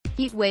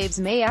heat waves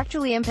may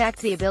actually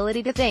impact the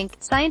ability to think,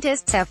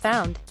 scientists have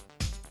found.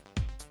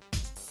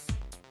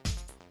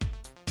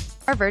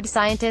 Harvard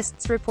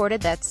scientists reported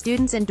that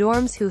students in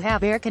dorms who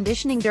have air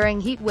conditioning during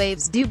heat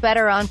waves do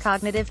better on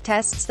cognitive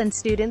tests than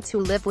students who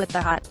live with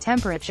the hot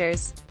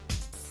temperatures.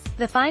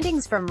 The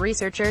findings from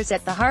researchers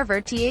at the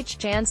Harvard T.H.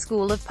 Chan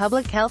School of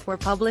Public Health were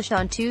published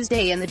on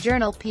Tuesday in the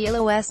journal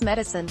PLOS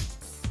Medicine.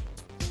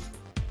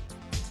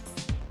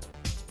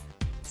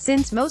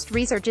 Since most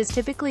research is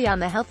typically on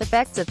the health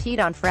effects of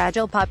heat on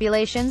fragile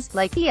populations,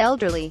 like the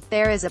elderly,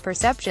 there is a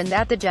perception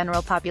that the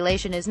general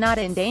population is not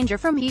in danger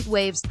from heat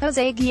waves.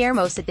 Jose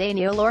Guillermo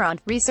Cedeno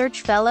Laurent,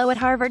 research fellow at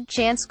Harvard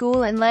Chan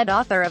School and lead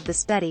author of the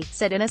study,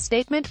 said in a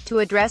statement, "To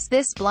address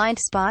this blind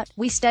spot,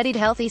 we studied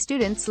healthy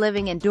students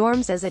living in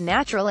dorms as a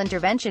natural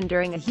intervention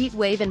during a heat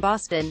wave in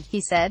Boston," he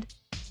said.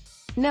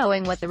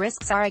 Knowing what the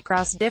risks are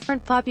across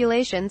different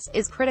populations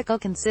is critical,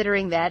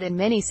 considering that in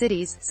many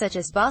cities, such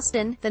as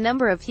Boston, the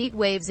number of heat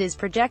waves is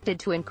projected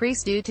to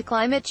increase due to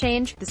climate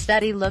change. The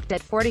study looked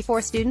at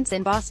 44 students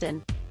in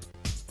Boston.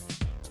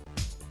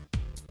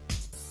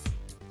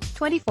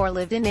 24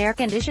 lived in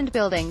air-conditioned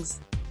buildings.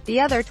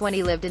 The other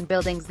 20 lived in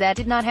buildings that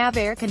did not have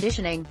air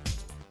conditioning.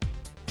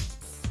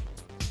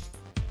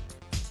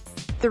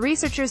 The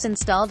researchers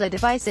installed a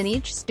device in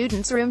each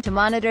student's room to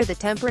monitor the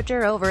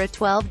temperature over a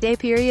 12-day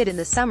period in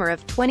the summer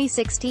of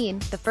 2016.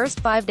 The first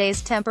 5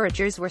 days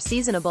temperatures were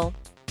seasonable.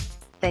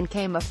 Then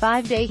came a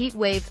 5-day heat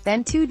wave,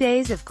 then 2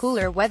 days of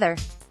cooler weather.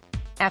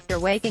 After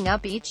waking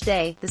up each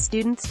day, the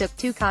students took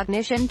 2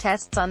 cognition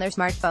tests on their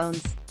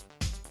smartphones.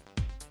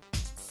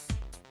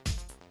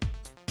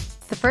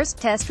 The first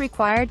test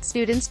required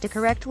students to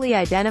correctly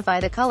identify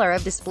the color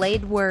of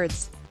displayed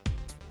words.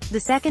 The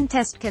second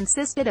test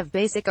consisted of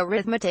basic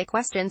arithmetic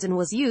questions and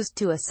was used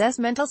to assess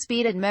mental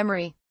speed and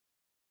memory.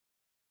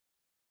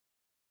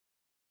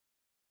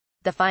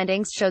 The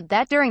findings showed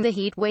that during the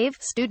heat wave,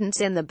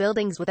 students in the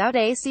buildings without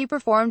AC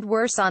performed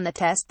worse on the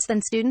tests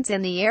than students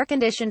in the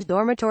air-conditioned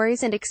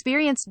dormitories and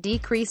experienced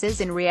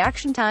decreases in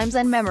reaction times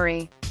and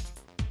memory.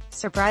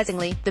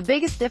 Surprisingly, the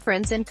biggest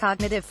difference in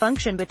cognitive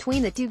function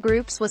between the two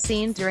groups was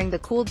seen during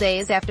the cool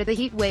days after the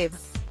heat wave.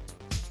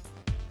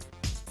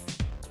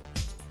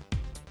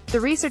 The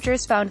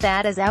researchers found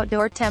that as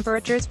outdoor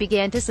temperatures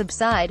began to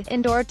subside,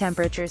 indoor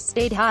temperatures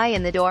stayed high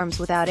in the dorms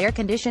without air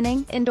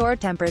conditioning. Indoor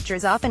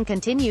temperatures often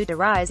continue to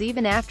rise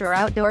even after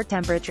outdoor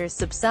temperatures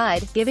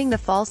subside, giving the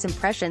false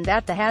impression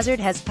that the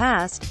hazard has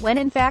passed, when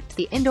in fact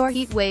the indoor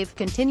heat wave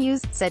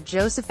continues, said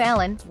Joseph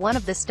Allen, one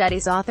of the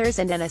study's authors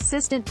and an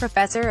assistant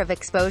professor of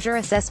exposure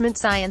assessment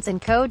science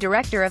and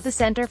co-director of the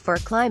Center for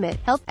Climate,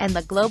 Health, and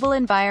the Global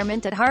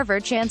Environment at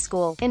Harvard Chan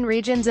School. In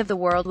regions of the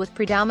world with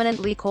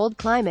predominantly cold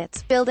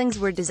climates, buildings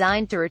were designed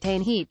to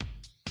retain heat.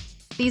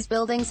 These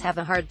buildings have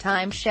a hard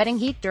time shedding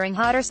heat during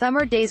hotter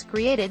summer days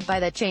created by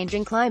the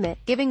changing climate,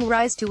 giving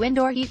rise to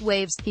indoor heat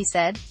waves, he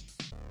said.